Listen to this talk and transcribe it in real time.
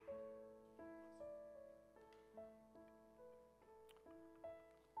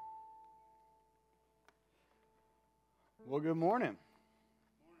Well, good morning.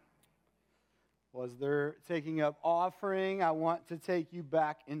 Was there taking up offering? I want to take you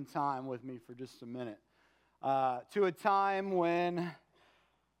back in time with me for just a minute to a time when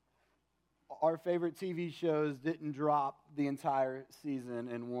our favorite TV shows didn't drop the entire season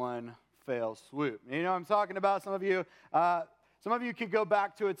in one fell swoop. You know what I'm talking about? Some of you could go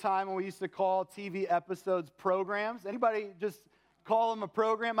back to a time when we used to call TV episodes programs. Anybody just call them a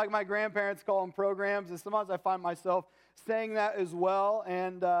program? Like my grandparents call them programs, and sometimes I find myself saying that as well.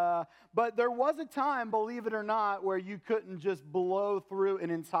 But there was a time, believe it or not, where you couldn't just blow through an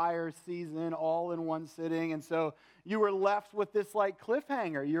entire season all in one sitting, and so you were left with this like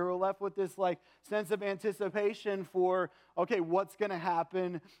cliffhanger. You were left with this like sense of anticipation for, okay, what's going to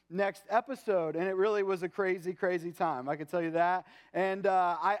happen next episode? And it really was a crazy, crazy time. I can tell you that. And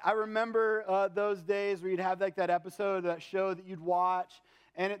I remember those days where you'd have like that episode, that show that you'd watch,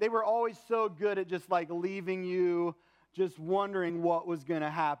 and they were always so good at just like leaving you just wondering what was going to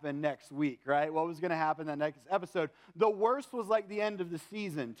happen next week, right? What was going to happen that next episode. The worst was like the end of the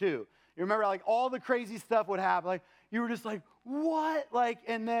season too. You remember like all the crazy stuff would happen. Like you were just like, what? Like,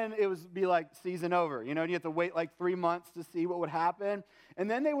 and then it would be like season over, you know, and you have to wait like 3 months to see what would happen. And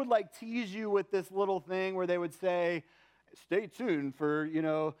then they would like tease you with this little thing where they would say, stay tuned for,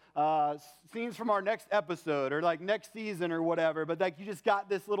 scenes from our next episode or like next season or whatever. But like you just got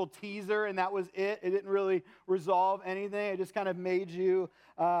this little teaser and that was it. It didn't really resolve anything. It just kind of made you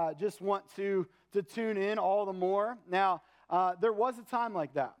just want to tune in all the more. Now, there was a time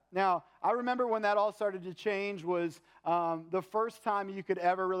like that. Now, I remember when that all started to change was the first time you could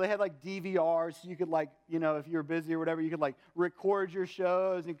ever really had like DVRs. So you could like, if you were busy or whatever, you could like record your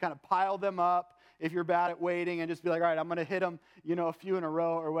shows and kind of pile them up if you're bad at waiting and just be like, all right, I'm going to hit them, a few in a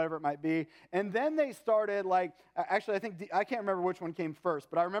row or whatever it might be. And then they started like, actually, I can't remember which one came first,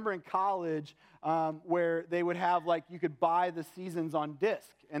 but I remember in college where they would have like, you could buy the seasons on disc.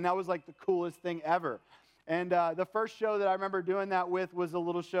 And that was like the coolest thing ever. And the first show that I remember doing that with was a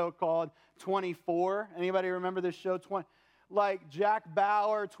little show called 24. Anybody remember this show? Like Jack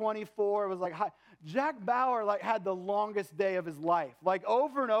Bauer, 24. It was like, Jack Bauer like had the longest day of his life, like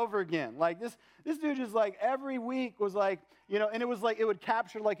over and over again. Like this dude just like every week was like, and it was like, it would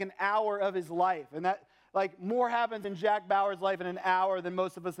capture like an hour of his life. And that like more happens in Jack Bauer's life in an hour than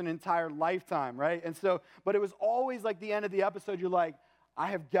most of us an entire lifetime, right? And so, but it was always like the end of the episode, you're like, I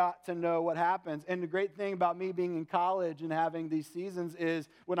have got to know what happens. And the great thing about me being in college and having these seasons is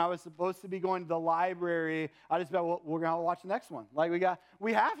when I was supposed to be going to the library, I just thought, well, we're going to watch the next one. Like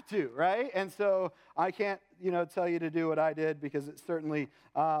we have to, right? And so I can't, tell you to do what I did because it certainly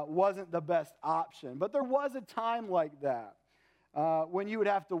wasn't the best option. But there was a time like that. When you would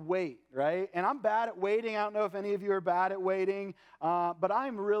have to wait, right? And I'm bad at waiting. I don't know if any of you are bad at waiting, but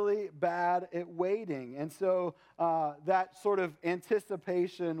I'm really bad at waiting. And so that sort of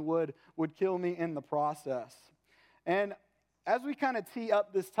anticipation would kill me in the process. And as we kind of tee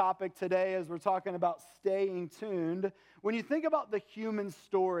up this topic today, as we're talking about staying tuned, when you think about the human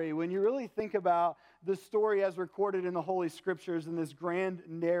story, when you really think about the story as recorded in the Holy Scriptures and this grand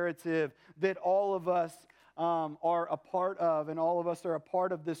narrative that all of us are a part of, and all of us are a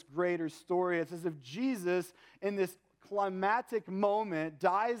part of this greater story. It's as if Jesus, in this climactic moment,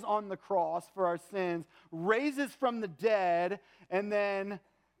 dies on the cross for our sins, raises from the dead, and then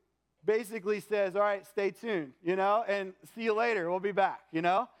basically says, all right, stay tuned, and see you later. We'll be back, And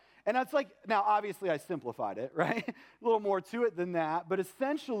that's like, now obviously I simplified it, right? A little more to it than that, but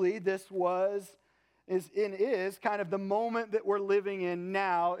essentially this is kind of the moment that we're living in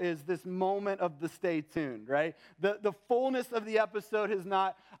now is this moment of the stay tuned, right? The fullness of the episode has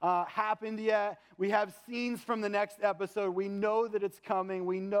not happened yet. We have scenes from the next episode. We know that it's coming.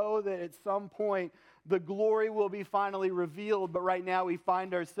 We know that at some point the glory will be finally revealed, but right now we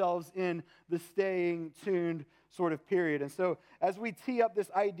find ourselves in the staying tuned sort of period. And so as we tee up this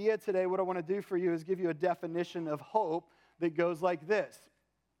idea today, what I want to do for you is give you a definition of hope that goes like this.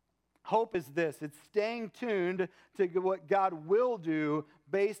 Hope is this. It's staying tuned to what God will do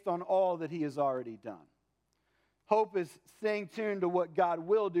based on all that he has already done. Hope is staying tuned to what God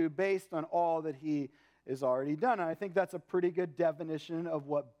will do based on all that he has already done. And I think that's a pretty good definition of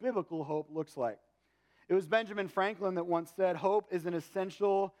what biblical hope looks like. It was Benjamin Franklin that once said, hope is an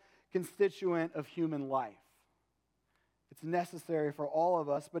essential constituent of human life. It's necessary for all of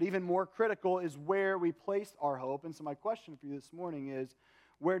us, but even more critical is where we place our hope. And so my question for you this morning is,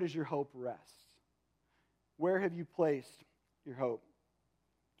 where does your hope rest? Where have you placed your hope?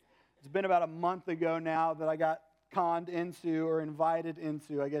 It's been about a month ago now that I got conned into or invited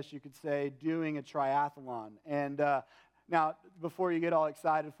into, I guess you could say, doing a triathlon. And Now, before you get all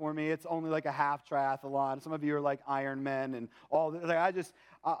excited for me, it's only like a half triathlon. Some of you are like Ironmen and all that. Like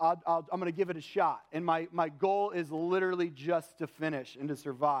I'm going to give it a shot. And my goal is literally just to finish and to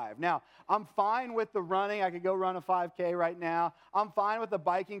survive. Now, I'm fine with the running. I could go run a 5K right now. I'm fine with the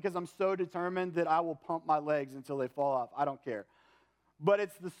biking because I'm so determined that I will pump my legs until they fall off. I don't care. But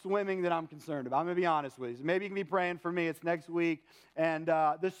it's the swimming that I'm concerned about. I'm going to be honest with you. So maybe you can be praying for me. It's next week. And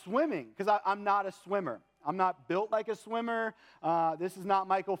the swimming, because I'm not a swimmer. I'm not built like a swimmer. This is not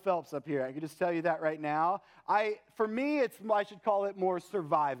Michael Phelps up here. I can just tell you that right now. For me, I should call it more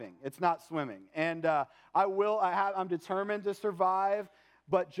surviving. It's not swimming. And I'm determined to survive,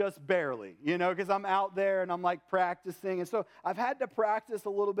 but just barely, because I'm out there and I'm like practicing. And so I've had to practice a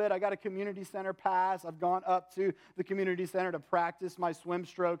little bit. I got a community center pass. I've gone up to the community center to practice my swim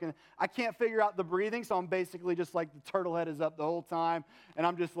stroke. And I can't figure out the breathing, so I'm basically just like the turtle head is up the whole time. And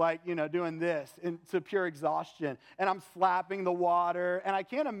I'm just like, doing this to pure exhaustion. And I'm slapping the water. And I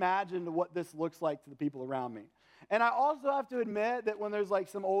can't imagine what this looks like to the people around me. And I also have to admit that when there's like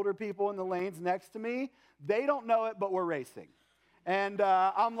some older people in the lanes next to me, they don't know it, but we're racing. And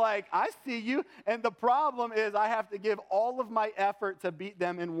I'm like, I see you. And the problem is I have to give all of my effort to beat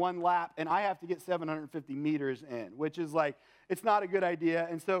them in one lap, and I have to get 750 meters in, which is like, it's not a good idea.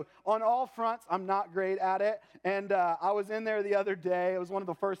 And so on all fronts, I'm not great at it. And I was in there the other day. It was one of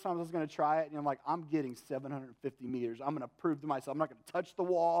the first times I was going to try it. And I'm like, I'm getting 750 meters. I'm going to prove to myself. I'm not going to touch the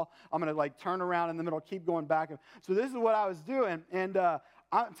wall. I'm going to like turn around in the middle, keep going back. So this is what I was doing. And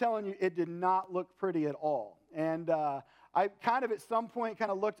I'm telling you, it did not look pretty at all. And I kind of at some point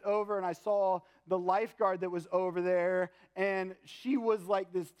kind of looked over and I saw the lifeguard that was over there, and she was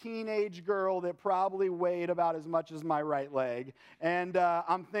like this teenage girl that probably weighed about as much as my right leg. And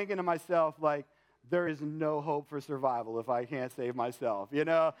I'm thinking to myself, like, there is no hope for survival if I can't save myself,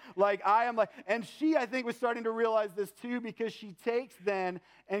 Like, I am like, and she, I think, was starting to realize this too, because she takes then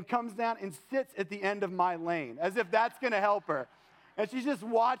and comes down and sits at the end of my lane, as if that's going to help her. And she's just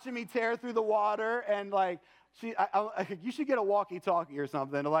watching me tear through the water, and like, you should get a walkie-talkie or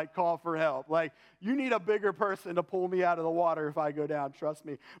something to like call for help. Like, you need a bigger person to pull me out of the water if I go down, trust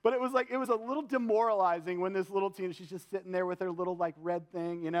me. But it was a little demoralizing when this little teen, she's just sitting there with her little like red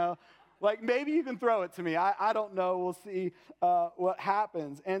thing, Like, maybe you can throw it to me. I don't know. We'll see what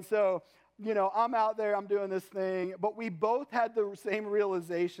happens. And so, I'm out there, I'm doing this thing, but we both had the same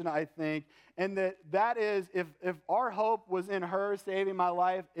realization, I think, and that is if our hope was in her saving my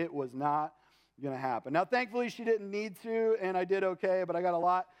life, it was not going to happen. Now, thankfully, she didn't need to, and I did okay, but I got a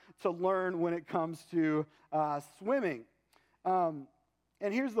lot to learn when it comes to swimming. And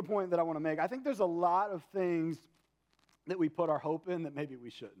here's the point that I want to make. I think there's a lot of things that we put our hope in that maybe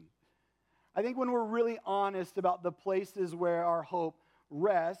we shouldn't. I think when we're really honest about the places where our hope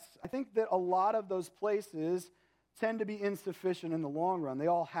rests, I think that a lot of those places tend to be insufficient in the long run. They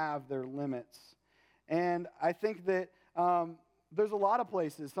all have their limits. And I think that there's a lot of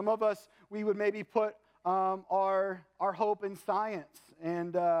places. Some of us, we would maybe put our hope in science.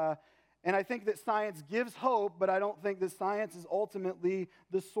 And I think that science gives hope, but I don't think that science is ultimately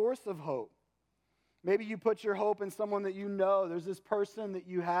the source of hope. Maybe you put your hope in someone that you know. There's this person that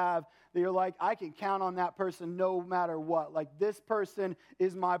you have that you're like, I can count on that person no matter what. Like, this person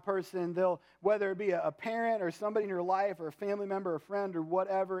is my person. Whether it be a parent or somebody in your life or a family member or friend or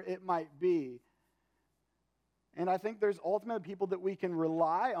whatever it might be. And I think there's ultimately people that we can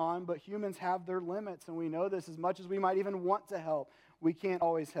rely on, but humans have their limits, and we know this. As much as we might even want to help, we can't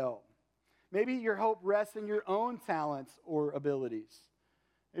always help. Maybe your hope rests in your own talents or abilities.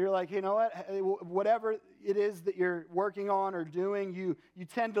 You're like, you know what? Whatever it is that you're working on or doing, you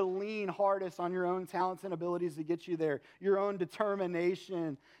tend to lean hardest on your own talents and abilities to get you there, your own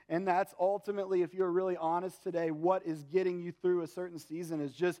determination. And that's ultimately, if you're really honest today, what is getting you through a certain season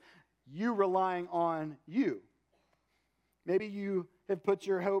is just you relying on you. Maybe you have put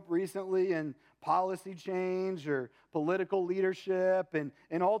your hope recently in policy change or political leadership, and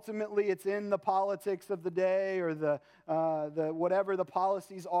ultimately it's in the politics of the day or the whatever the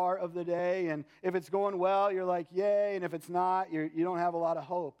policies are of the day. And if it's going well, you're like, yay, and if it's not, you don't have a lot of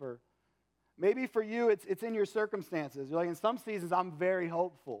hope. Or maybe for you, it's in your circumstances. You're like, in some seasons, I'm very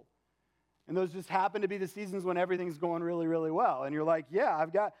hopeful. And those just happen to be the seasons when everything's going really, really well. And you're like, yeah,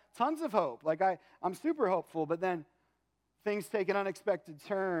 I've got tons of hope. Like, I'm super hopeful, but then things take an unexpected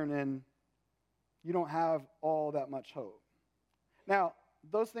turn and you don't have all that much hope. Now,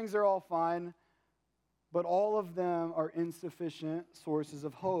 those things are all fine, but all of them are insufficient sources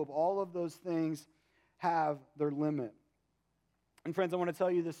of hope. All of those things have their limit. And friends, I want to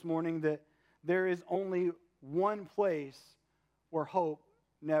tell you this morning that there is only one place where hope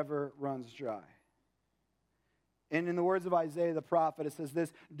never runs dry. And in the words of Isaiah the prophet, it says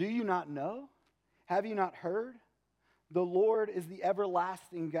this, "Do you not know? Have you not heard? The Lord is the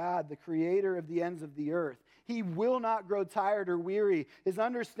everlasting God, the creator of the ends of the earth. He will not grow tired or weary. His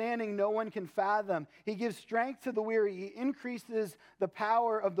understanding no one can fathom. He gives strength to the weary. He increases the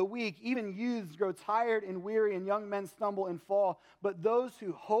power of the weak. Even youths grow tired and weary, and young men stumble and fall. But those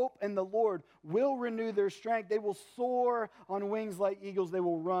who hope in the Lord will renew their strength. They will soar on wings like eagles. They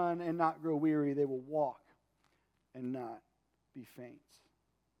will run and not grow weary. They will walk and not be faint."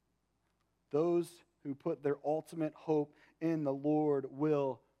 Those who put their ultimate hope in the Lord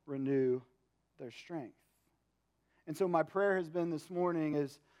will renew their strength. And so my prayer has been this morning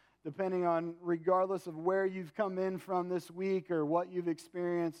is, depending on, regardless of where you've come in from this week or what you've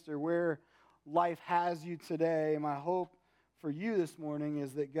experienced or where life has you today, my hope for you this morning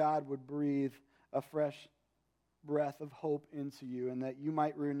is that God would breathe a fresh breath of hope into you and that you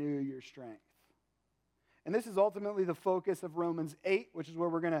might renew your strength. And this is ultimately the focus of Romans 8, which is where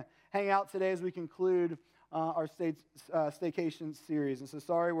we're going to hang out today as we conclude our Staycation series. And so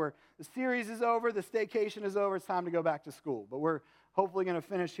sorry, the series is over, the Staycation is over, it's time to go back to school. But we're hopefully going to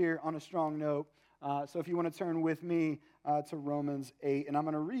finish here on a strong note. So if you want to turn with me to Romans 8, and I'm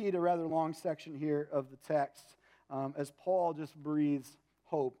going to read a rather long section here of the text as Paul just breathes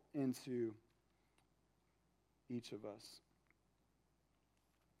hope into each of us.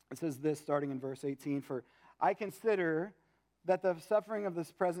 It says this, starting in verse 18, "For I consider that the sufferings of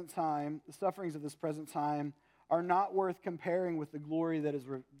this present time are not worth comparing with the glory that is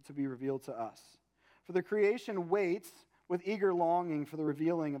to be revealed to us. For the creation waits with eager longing for the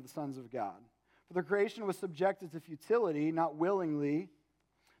revealing of the sons of God. For the creation was subjected to futility, not willingly,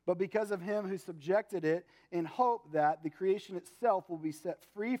 but because of him who subjected it, in hope that the creation itself will be set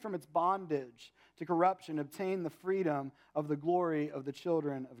free from its bondage to corruption, obtain the freedom of the glory of the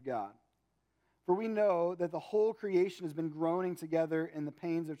children of God. For we know that the whole creation has been groaning together in the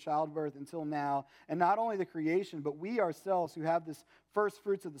pains of childbirth until now, and not only the creation, but we ourselves who have this first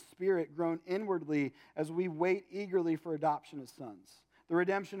fruits of the Spirit groan inwardly as we wait eagerly for adoption as sons, the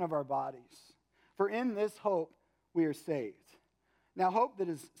redemption of our bodies. For in this hope we are saved. Now hope that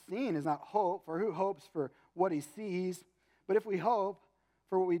is seen is not hope, for who hopes for what he sees? But if we hope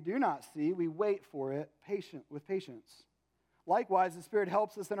for what we do not see, we wait for it with patience. Likewise, the Spirit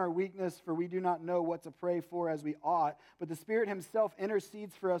helps us in our weakness, for we do not know what to pray for as we ought, but the Spirit himself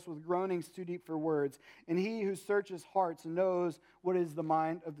intercedes for us with groanings too deep for words. And he who searches hearts knows what is the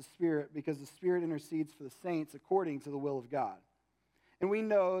mind of the Spirit, because the Spirit intercedes for the saints according to the will of God. And we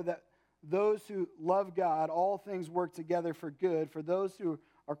know that those who love God, all things work together for good, for those who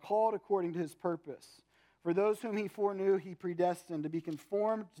are called according to his purpose. For those whom he foreknew, he predestined to be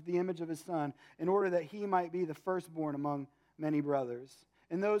conformed to the image of his Son, in order that he might be the firstborn among many brothers.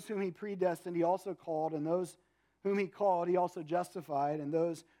 And those whom he predestined, he also called, and those whom he called, he also justified, and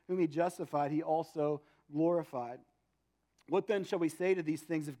those whom he justified, he also glorified. What then shall we say to these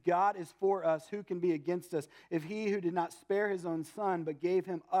things? If God is for us, who can be against us? If he who did not spare his own Son, but gave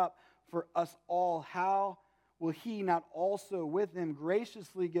him up for us all, how will he not also with him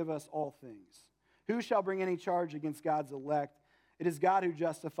graciously give us all things? Who shall bring any charge against God's elect? It is God who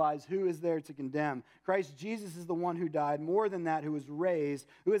justifies. Who is there to condemn? Christ Jesus is the one who died, more than that, who was raised,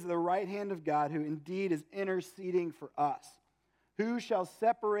 who is at the right hand of God, who indeed is interceding for us. Who shall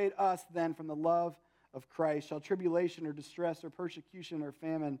separate us then from the love of Christ? Shall tribulation or distress or persecution or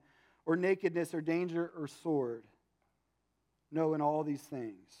famine or nakedness or danger or sword? No, in all these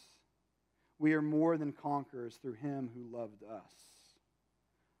things, we are more than conquerors through him who loved us.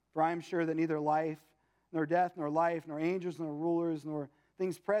 For I am sure that neither life, nor death, nor life, nor angels, nor rulers, nor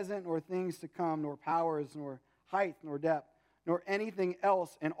things present, nor things to come, nor powers, nor height, nor depth, nor anything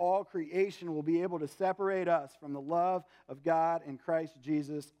else in all creation will be able to separate us from the love of God in Christ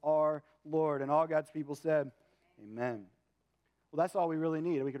Jesus our Lord. And all God's people said, amen. Well, that's all we really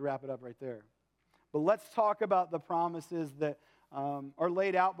need. We could wrap it up right there. But let's talk about the promises that are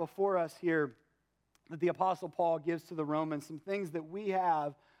laid out before us here that the Apostle Paul gives to the Romans, some things that we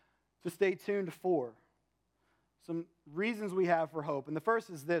have to stay tuned for, some reasons we have for hope. And the first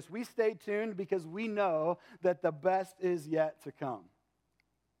is this: we stay tuned because we know that the best is yet to come.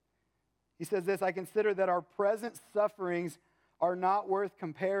 He says this: I consider that our present sufferings are not worth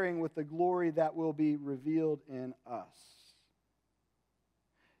comparing with the glory that will be revealed in us.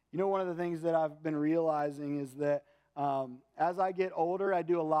 You know, one of the things that I've been realizing is that as I get older, I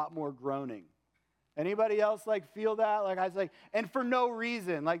do a lot more groaning. Anybody else feel that? I was and for no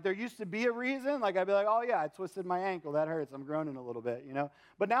reason. There used to be a reason. I'd be like, oh yeah, I twisted my ankle. That hurts. I'm groaning a little bit,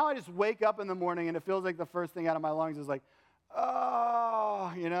 But now I just wake up in the morning and it feels like the first thing out of my lungs is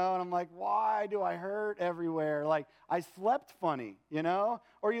oh, and I'm like, why do I hurt everywhere? Like, I slept funny,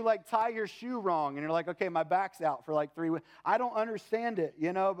 Or you like tie your shoe wrong and you're like, okay, my back's out for like 3 weeks. I don't understand it,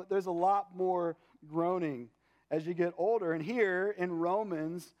 but there's a lot more groaning as you get older. And here in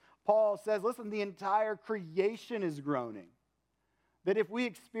Romans, Paul says, listen, the entire creation is groaning. That if we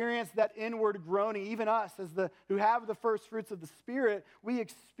experience that inward groaning, even us who have the first fruits of the Spirit, we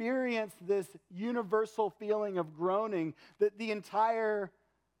experience this universal feeling of groaning that the entire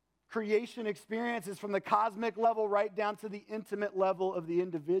creation experiences from the cosmic level right down to the intimate level of the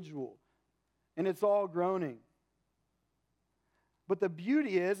individual. And it's all groaning. But the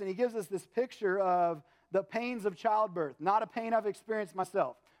beauty is, and he gives us this picture of the pains of childbirth. Not a pain I've experienced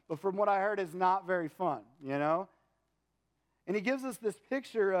myself, but from what I heard is not very fun, And he gives us this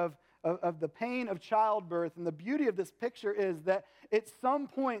picture of the pain of childbirth. And the beauty of this picture is that at some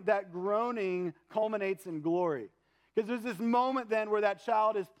point that groaning culminates in glory. Because there's this moment then where that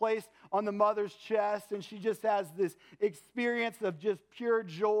child is placed on the mother's chest and she just has this experience of just pure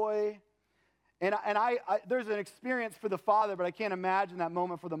joy. And there's an experience for the father, but I can't imagine that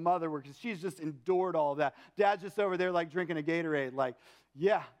moment for the mother because she's just endured all of that. Dad's just over there like drinking a Gatorade, like,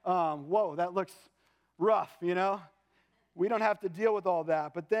 yeah, whoa, that looks rough, We don't have to deal with all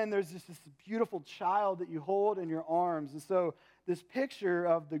that. But then there's just this beautiful child that you hold in your arms. And so this picture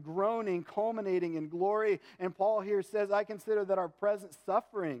of the groaning culminating in glory. And Paul here says, I consider that our present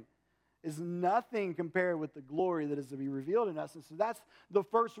suffering is nothing compared with the glory that is to be revealed in us. And so that's the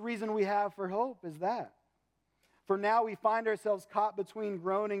first reason we have for hope is that. For now we find ourselves caught between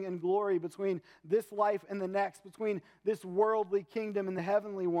groaning and glory, between this life and the next, between this worldly kingdom and the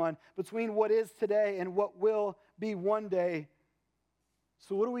heavenly one, between what is today and what will be one day.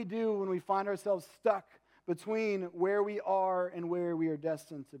 So what do we do when we find ourselves stuck between where we are and where we are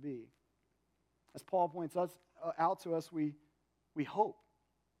destined to be? As Paul points out to us, we hope.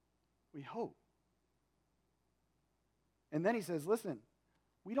 We hope. And then he says, listen,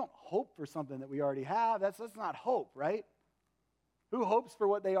 we don't hope for something that we already have. That's not hope, right? Who hopes for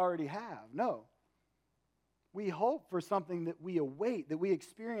what they already have? No. We hope for something that we await, that we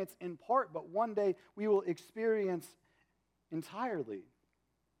experience in part, but one day we will experience entirely.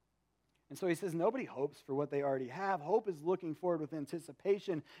 And so he says nobody hopes for what they already have. Hope is looking forward with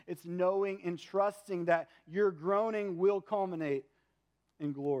anticipation. It's knowing and trusting that your groaning will culminate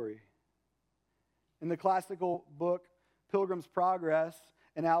in glory. In the classical book, Pilgrim's Progress,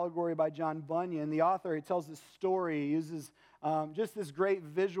 an allegory by John Bunyan, the author, he tells this story. He uses just this great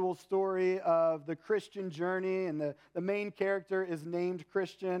visual story of the Christian journey, and the main character is named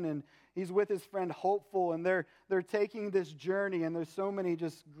Christian, and he's with his friend Hopeful, and they're taking this journey, and there's so many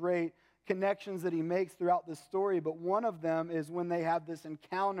just great connections that he makes throughout this story, but one of them is when they have this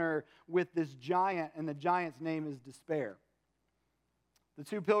encounter with this giant, and the giant's name is Despair. The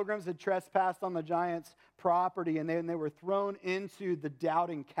two pilgrims had trespassed on the giant's property, and they were thrown into the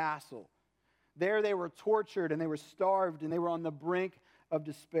doubting castle. There they were tortured, and they were starved, and they were on the brink of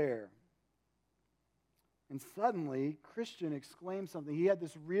despair. And suddenly, Christian exclaimed something. He had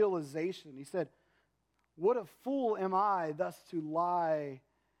this realization. He said, "What a fool am I thus to lie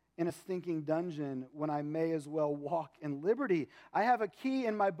in a stinking dungeon when I may as well walk in liberty? I have a key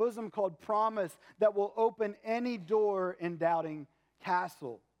in my bosom called promise that will open any door in doubting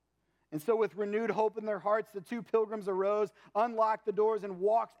castle." And so with renewed hope in their hearts, the two pilgrims arose, unlocked the doors, and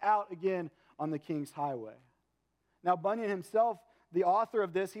walked out again on the King's highway. Now Bunyan himself, the author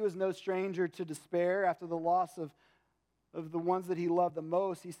of this, he was no stranger to despair after the loss of the ones that he loved the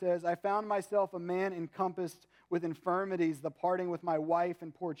most. He says, "I found myself a man encompassed with infirmities. The parting with my wife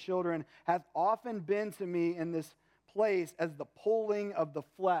and poor children hath often been to me in this place as the pulling of the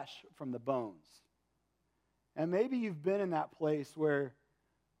flesh from the bones." And maybe you've been in that place where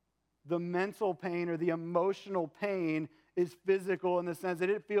the mental pain or the emotional pain is physical in the sense that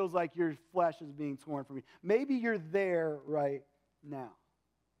it feels like your flesh is being torn from you. Maybe you're there right now.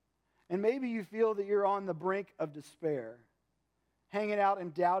 And maybe you feel that you're on the brink of despair, hanging out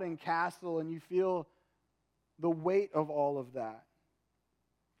in doubting castle, and you feel the weight of all of that.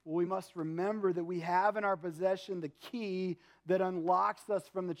 Well, we must remember that we have in our possession the key that unlocks us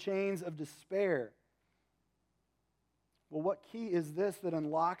from the chains of despair. Well, what key is this that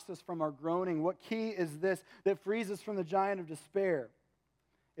unlocks us from our groaning? What key is this that frees us from the giant of despair?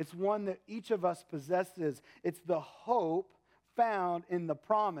 It's one that each of us possesses. It's the hope found in the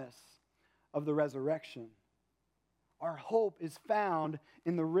promise of the resurrection. Our hope is found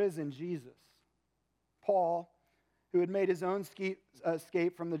in the risen Jesus. Paul, who had made his own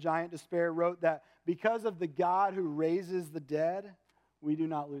escape from the giant despair, wrote that because of the God who raises the dead, we do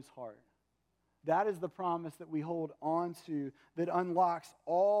not lose heart. That is the promise that we hold on to that unlocks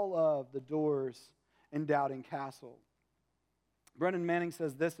all of the doors in Doubting Castle. Brennan Manning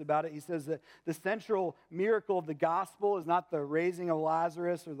says this about it. He says that the central miracle of the gospel is not the raising of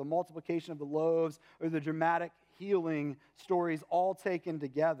Lazarus or the multiplication of the loaves or the dramatic healing stories all taken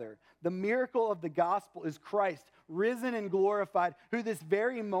together. The miracle of the gospel is Christ, risen and glorified, who this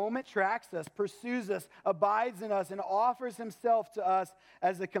very moment tracks us, pursues us, abides in us, and offers himself to us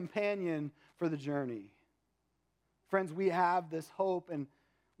as a companion for the journey. Friends, we have this hope, and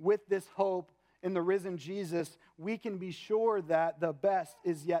with this hope in the risen Jesus, we can be sure that the best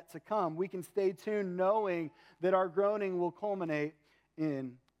is yet to come. We can stay tuned knowing that our groaning will culminate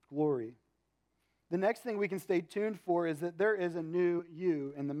in glory. The next thing we can stay tuned for is that there is a new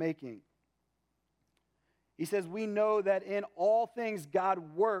you in the making. He says, we know that in all things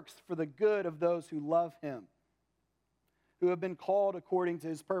God works for the good of those who love him, who have been called according to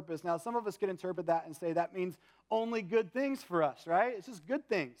his purpose. Now, some of us could interpret that and say that means only good things for us, right? It's just good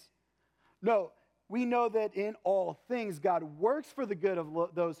things. No, we know that in all things God works for the good of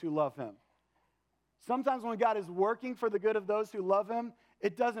those who love him. Sometimes when God is working for the good of those who love him,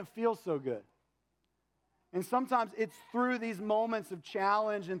 it doesn't feel so good. And sometimes it's through these moments of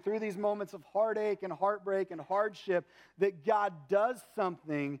challenge and through these moments of heartache and heartbreak and hardship that God does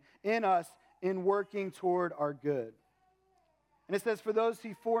something in us in working toward our good. And it says, for those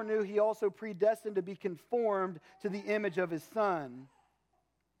he foreknew, he also predestined to be conformed to the image of his Son.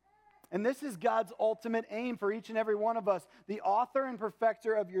 And this is God's ultimate aim for each and every one of us. The author and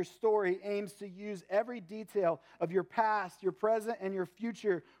perfecter of your story aims to use every detail of your past, your present, and your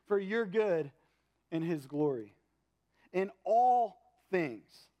future for your good in his glory. In all things,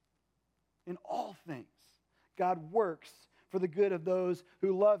 God works for the good of those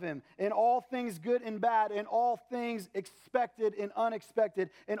who love him. In all things good and bad, in all things expected and unexpected,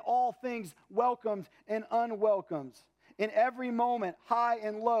 in all things welcomed and unwelcomed. In every moment, high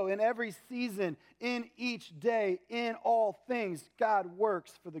and low, in every season, in each day, in all things, God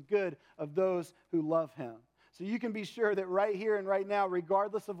works for the good of those who love him. So you can be sure that right here and right now,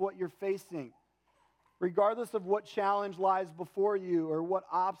 regardless of what you're facing, regardless of what challenge lies before you or what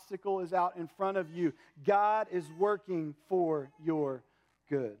obstacle is out in front of you, God is working for your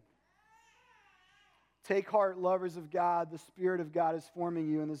good. Take heart, lovers of God. The Spirit of God is forming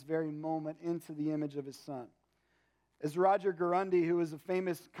you in this very moment into the image of his Son. As Roger Gurundi, who was a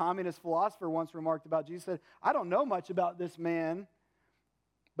famous communist philosopher, once remarked about Jesus, said, I don't know much about this man,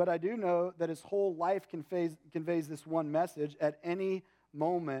 but I do know that his whole life conveys this one message. At any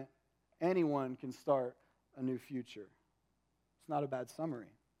moment, anyone can start a new future. It's not a bad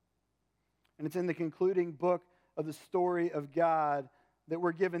summary. And it's in the concluding book of the story of God that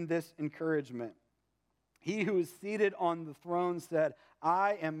we're given this encouragement. He who is seated on the throne said,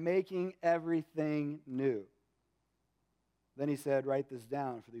 I am making everything new. Then he said, write this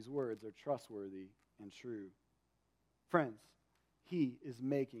down, for these words are trustworthy and true. Friends, he is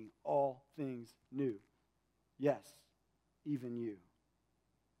making all things new. Yes, even you.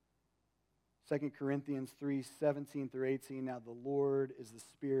 2 Corinthians 3:17 through 18, now the Lord is the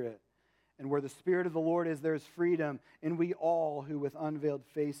Spirit, and where the Spirit of the Lord is, there is freedom, and we all who with unveiled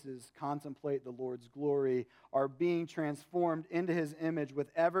faces contemplate the Lord's glory are being transformed into his image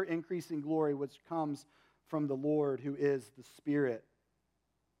with ever-increasing glory, which comes from the Lord who is the Spirit.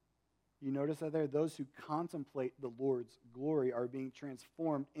 You notice that there? Those who contemplate the Lord's glory are being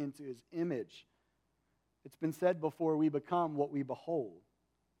transformed into his image. It's been said before, we become what we behold.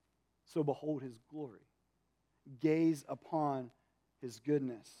 So behold his glory. Gaze upon his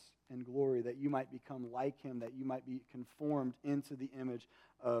goodness and glory, that you might become like him, that you might be conformed into the image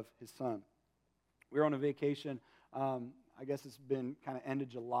of his Son. We're on a vacation. I guess it's been kind of end of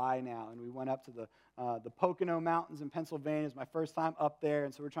July now, and we went up to the Pocono Mountains in Pennsylvania. It's my first time up there,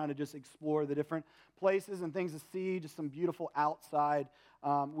 and so we're trying to just explore the different places and things to see, just some beautiful outside.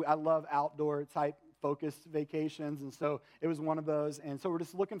 I love outdoor type focused vacations, and so it was one of those. And so we're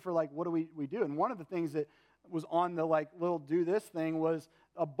just looking for, like, what do we do? And one of the things that was on the, like, little do this thing was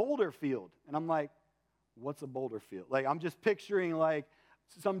a boulder field. And I'm like, what's a boulder field? Like, I'm just picturing, like,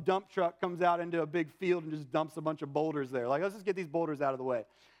 some dump truck comes out into a big field and just dumps a bunch of boulders there. Like, let's just get these boulders out of the way.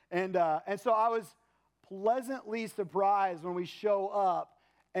 And so I was pleasantly surprised when we show up,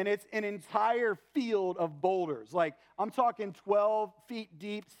 and it's an entire field of boulders. Like, I'm talking 12 feet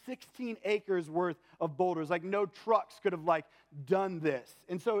deep, 16 acres worth of boulders. Like, no trucks could have, like, done this.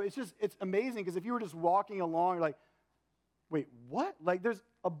 And so it's amazing, because if you were just walking along, you're like, wait, what? Like, there's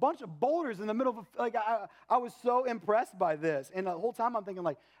a bunch of boulders in the middle of I was so impressed by this. And the whole time I'm thinking,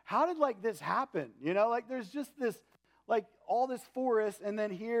 like, how did, like, this happen? You know, like, there's just this, like, all this forest, and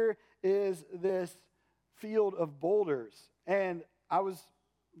then here is this field of boulders. And I was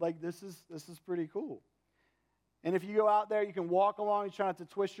like, this is pretty cool. And if you go out there, you can walk along, you try not to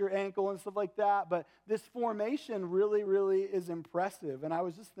twist your ankle and stuff like that. But this formation really, really is impressive. And I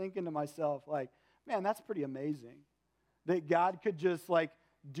was just thinking to myself, like, man, that's pretty amazing. That God could just, like,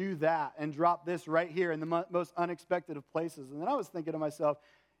 do that and drop this right here in the most unexpected of places. And then I was thinking to myself,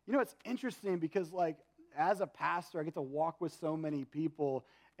 you know, it's interesting because, like, as a pastor, I get to walk with so many people.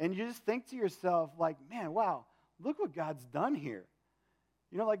 And you just think to yourself, like, man, wow, look what God's done here.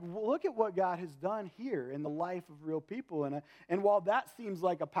 You know, like, look at what God has done here in the life of real people. And while that seems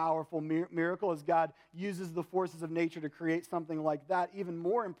like a powerful miracle as God uses the forces of nature to create something like that, even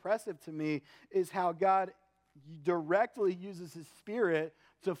more impressive to me is how God directly uses his Spirit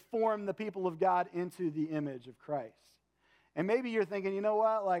to form the people of God into the image of Christ. And maybe you're thinking, you know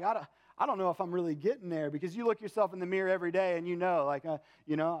what, like, I don't know if I'm really getting there, because you look yourself in the mirror every day and you know, like, I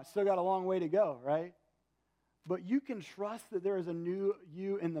still got a long way to go, right? But you can trust that there is a new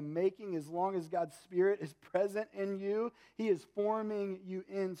you in the making as long as God's Spirit is present in you. He is forming you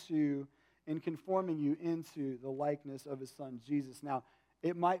into and conforming you into the likeness of his Son, Jesus. Now,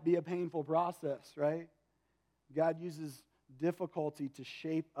 it might be a painful process, right? God uses difficulty to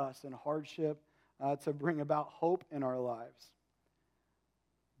shape us and hardship to bring about hope in our lives.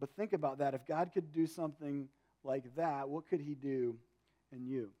 But think about that. If God could do something like that, what could he do in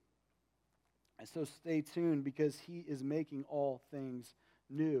you? And so stay tuned, because he is making all things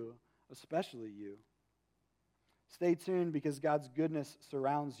new, especially you. Stay tuned, because God's goodness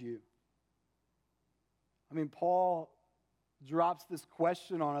surrounds you. I mean, Paul drops this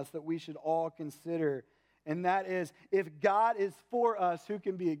question on us that we should all consider, and that is, if God is for us, who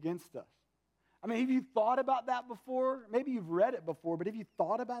can be against us? I mean, have you thought about that before? Maybe you've read it before, but have you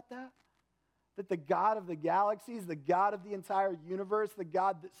thought about that? That the God of the galaxies, the God of the entire universe, the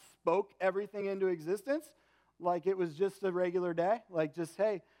God that spoke everything into existence, like it was just a regular day, like just,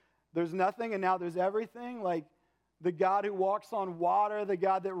 hey, there's nothing and now there's everything, like the God who walks on water, the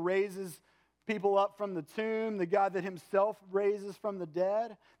God that raises people up from the tomb, the God that himself raises from the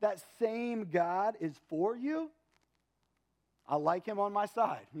dead, that same God is for you. I like him on my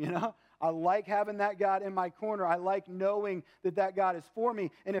side, you know? I like having that God in my corner. I like knowing that that God is for me.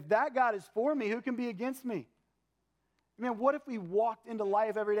 And if that God is for me, who can be against me? Man, what if we walked into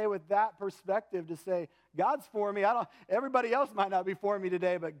life every day with that perspective to say, God's for me. Everybody else might not be for me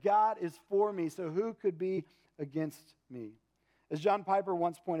today, but God is for me. So who could be against me? As John Piper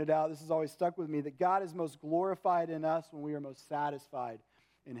once pointed out, this has always stuck with me, that God is most glorified in us when we are most satisfied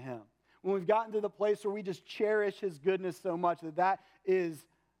in him. When we've gotten to the place where we just cherish his goodness so much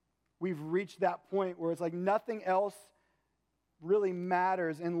we've reached that point where it's like nothing else really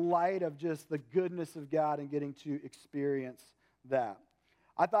matters in light of just the goodness of God and getting to experience that.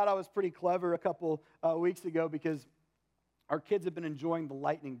 I thought I was pretty clever a couple weeks ago, because our kids have been enjoying the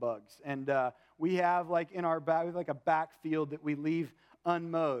lightning bugs. And we have like in our back, we have like a backfield that we leave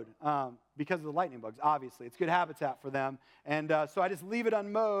unmowed because of the lightning bugs, obviously. It's good habitat for them. And so I just leave it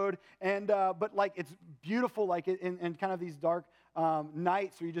unmowed. And but like it's beautiful, like in kind of these dark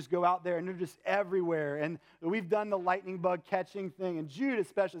nights where you just go out there and they're just everywhere. And we've done the lightning bug catching thing. And Jude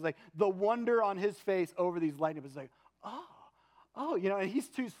especially is like the wonder on his face over these lightning bugs. Like, oh, you know, and he's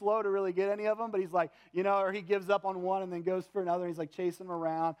too slow to really get any of them, but he's like, you know, or he gives up on one and then goes for another, and he's like chasing them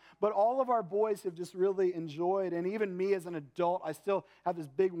around. But all of our boys have just really enjoyed, and even me as an adult, I still have this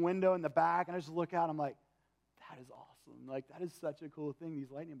big window in the back, and I just look out, I'm like, that is awesome. Like, that is such a cool thing,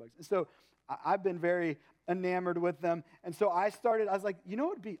 these lightning bugs. And so I've been very enamored with them. And so I was like, you know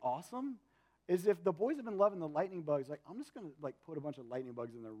what would be awesome? Is if the boys have been loving the lightning bugs, like, I'm just going to, like, put a bunch of lightning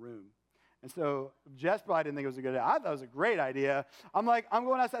bugs in their room. And so Jess probably didn't think it was a good idea. I thought it was a great idea. I'm like, I'm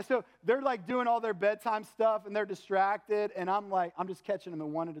going outside. So they're like doing all their bedtime stuff and they're distracted. And I'm like, I'm just catching them,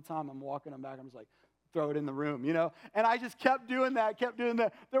 and one at a time I'm walking them back. I'm just like, throw it in the room, you know? And I just kept doing that.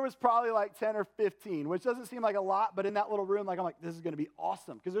 There was probably like 10 or 15, which doesn't seem like a lot, but in that little room, like, I'm like, this is going to be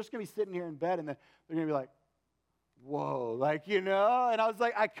awesome. Because they're just going to be sitting here in bed, and then they're going to be like, whoa, like, you know? And I was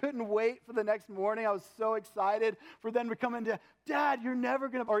like, I couldn't wait for the next morning. I was so excited for them to come into, Dad, you're never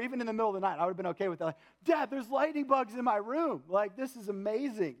going to, or even in the middle of the night, I would have been okay with that. Like, Dad, there's lightning bugs in my room. Like, this is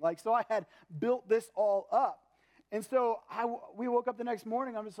amazing. Like, so I had built this all up. And so we woke up the next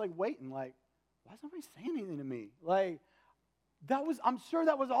morning, I'm just like waiting, like, why is nobody saying anything to me? Like, I'm sure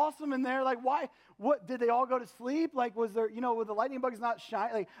that was awesome in there. Like, why, what, did they all go to sleep? Like, was there, you know, were the lightning bugs not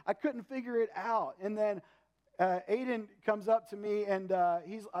shining? Like, I couldn't figure it out. And then Aiden comes up to me, and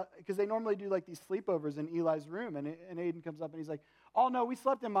he's, because they normally do like these sleepovers in Eli's room, and Aiden comes up and he's like, oh no, we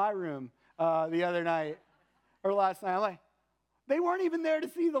slept in my room the other night, or last night. I'm like, They weren't even there to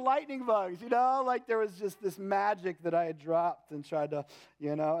see the lightning bugs, Like there was just this magic that I had dropped and tried to,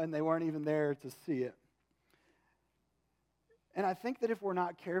 and they weren't even there to see it. And I think that if we're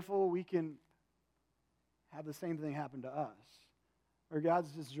not careful, we can have the same thing happen to us. Or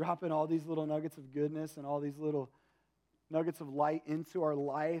God's just dropping all these little nuggets of goodness and all these little nuggets of light into our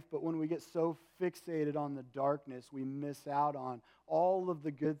life, but when we get so fixated on the darkness, we miss out on all of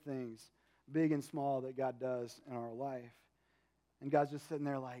the good things, big and small, that God does in our life. And God's just sitting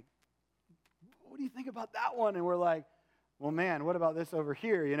there like, what do you think about that one? And we're like, well, man, what about this over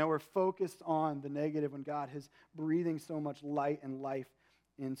here? We're focused on the negative when God is breathing so much light and life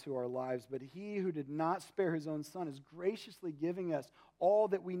into our lives. But he who did not spare his own son is graciously giving us all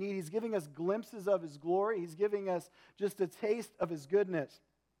that we need. He's giving us glimpses of his glory. He's giving us just a taste of his goodness.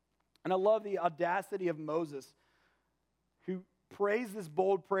 And I love the audacity of Moses, who prays this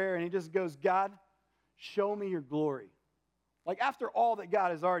bold prayer, and he just goes, God, show me your glory. Like, after all that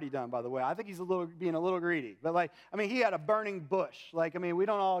God has already done, by the way. I think he's being a little greedy. But, he had a burning bush. We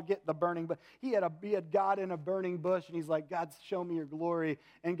don't all get the burning, but he had God in a burning bush, and he's like, God, show me your glory.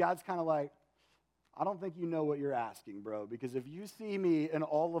 And God's kind of like, I don't think you know what you're asking, bro, because if you see me in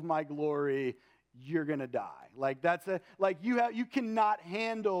all of my glory, you're going to die. You cannot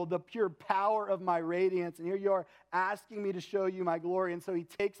handle the pure power of my radiance, and here you are asking me to show you my glory. And so he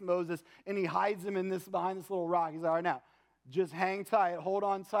takes Moses, and he hides him behind this little rock. He's like, all right, now, just hang tight, hold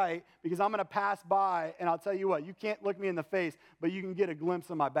on tight, because I'm going to pass by, and I'll tell you what, you can't look me in the face, but you can get a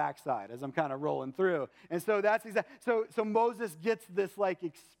glimpse of my backside as I'm kind of rolling through. And so that's so Moses gets this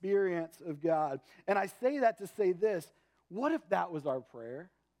experience of God. And I say that to say this, what if that was our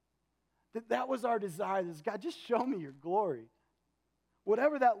prayer? That was our desire, this God, just show me your glory.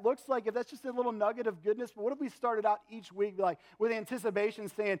 Whatever that looks like, if that's just a little nugget of goodness, but what if we started out each week with anticipation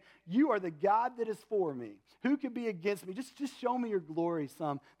saying, you are the God that is for me. Who could be against me? Just show me your glory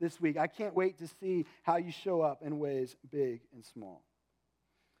some this week. I can't wait to see how you show up in ways big and small.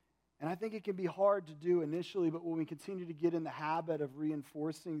 And I think it can be hard to do initially, but when we continue to get in the habit of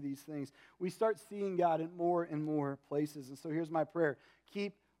reinforcing these things, we start seeing God in more and more places. And so here's my prayer.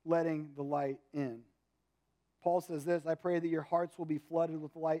 Keep letting the light in. Paul says this, I pray that your hearts will be flooded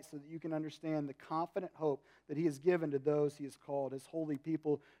with light so that you can understand the confident hope that he has given to those he has called, his holy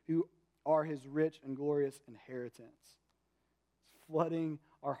people who are his rich and glorious inheritance. It's flooding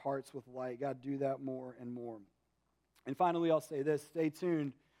our hearts with light. God, do that more and more. And finally, I'll say this, stay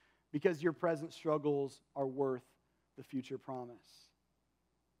tuned, because your present struggles are worth the future promise.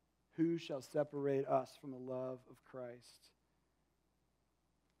 Who shall separate us from the love of Christ?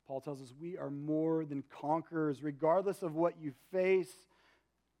 Paul tells us we are more than conquerors, regardless of what you face.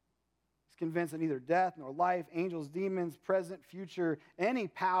 He's convinced that neither death nor life, angels, demons, present, future, any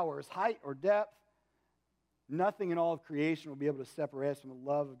powers, height or depth, nothing in all of creation will be able to separate us from the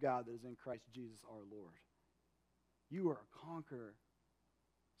love of God that is in Christ Jesus our Lord. You are a conqueror.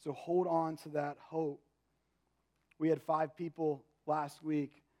 So hold on to that hope. We had 5 people last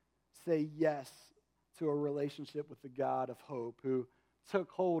week say yes to a relationship with the God of hope, who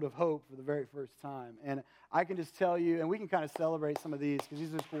took hold of hope for the very first time. And I can just tell you, and we can kind of celebrate some of these, because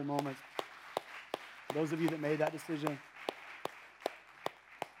these are cool moments. Those of you that made that decision.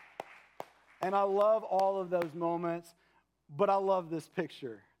 And I love all of those moments, but I love this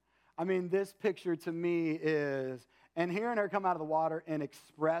picture. I mean, this picture to me is, and hearing her come out of the water and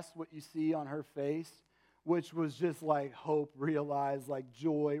express what you see on her face, which was just like hope realized, like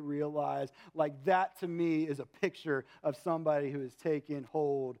joy realized. Like that to me is a picture of somebody who has taken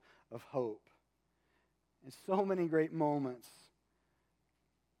hold of hope. And so many great moments.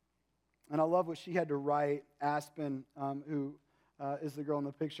 And I love what she had to write, Aspen, who is the girl in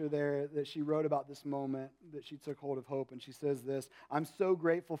the picture there, that she wrote about this moment that she took hold of hope. And she says this, I'm so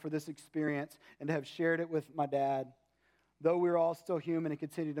grateful for this experience and to have shared it with my dad. Though we're all still human and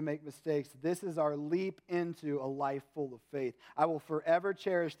continue to make mistakes, this is our leap into a life full of faith. I will forever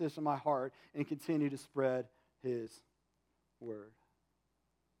cherish this in my heart and continue to spread his word.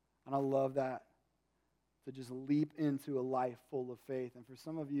 And I love that, to just leap into a life full of faith. And for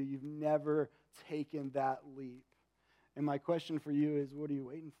some of you, you've never taken that leap. And my question for you is, what are you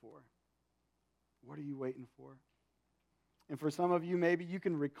waiting for? What are you waiting for? And for some of you, maybe you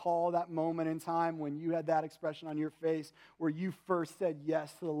can recall that moment in time when you had that expression on your face where you first said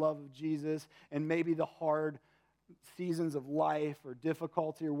yes to the love of Jesus, and maybe the hard seasons of life or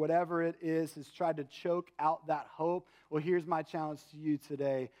difficulty or whatever it is has tried to choke out that hope. Well, here's my challenge to you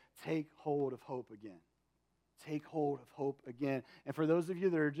today. Take hold of hope again. take hold of hope again. And for those of you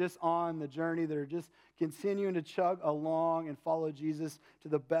that are just on the journey, that are just continuing to chug along and follow Jesus to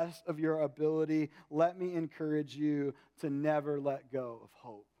the best of your ability, let me encourage you to never let go of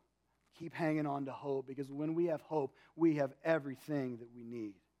hope. Keep hanging on to hope, because when we have hope, we have everything that we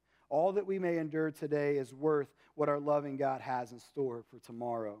need. All that we may endure today is worth what our loving God has in store for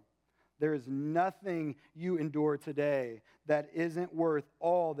tomorrow. There is nothing you endure today that isn't worth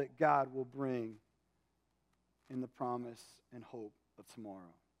all that God will bring in the promise and hope of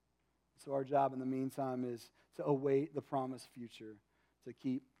tomorrow. So our job in the meantime is to await the promised future, to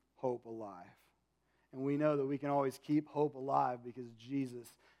keep hope alive. And we know that we can always keep hope alive because Jesus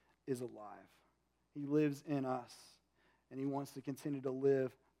is alive. He lives in us, and he wants to continue to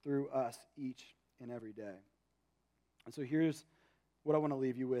live through us each and every day. And so here's what I want to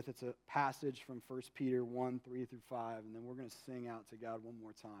leave you with. It's a passage from 1 Peter 1, 3 through 5, and then we're going to sing out to God one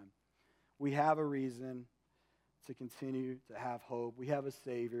more time. We have a reason to continue to have hope. We have a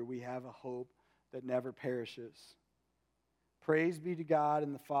Savior. We have a hope that never perishes. Praise be to God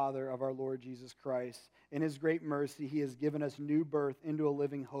and the Father of our Lord Jesus Christ. In his great mercy, he has given us new birth into a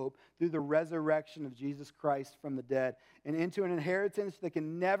living hope through the resurrection of Jesus Christ from the dead, and into an inheritance that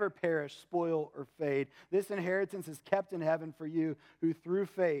can never perish, spoil, or fade. This inheritance is kept in heaven for you, who through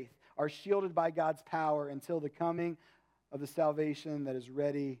faith are shielded by God's power until the coming of the salvation that is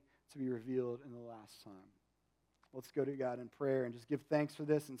ready to be revealed in the last time. Let's go to God in prayer and just give thanks for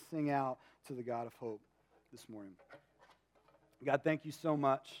this and sing out to the God of hope this morning. God, thank you so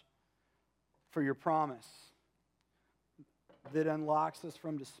much for your promise that unlocks us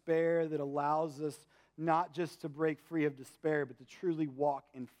from despair, that allows us not just to break free of despair, but to truly walk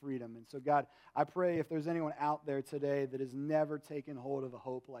in freedom. And so, God, I pray if there's anyone out there today that has never taken hold of a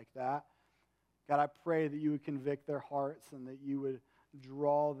hope like that, God, I pray that you would convict their hearts and that you would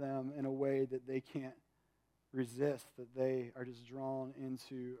draw them in a way that they can't resist, that they are just drawn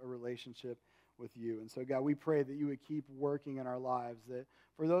into a relationship with you. And so, God, we pray that you would keep working in our lives, that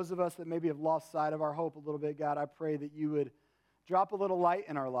for those of us that maybe have lost sight of our hope a little bit, God, I pray that you would drop a little light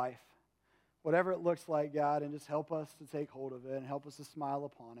in our life, whatever it looks like, God, and just help us to take hold of it and help us to smile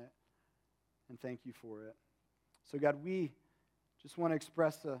upon it. And thank you for it. So, God, we just want to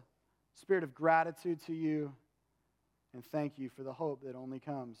express a spirit of gratitude to you and thank you for the hope that only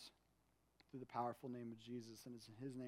comes through the powerful name of Jesus. And it's in his name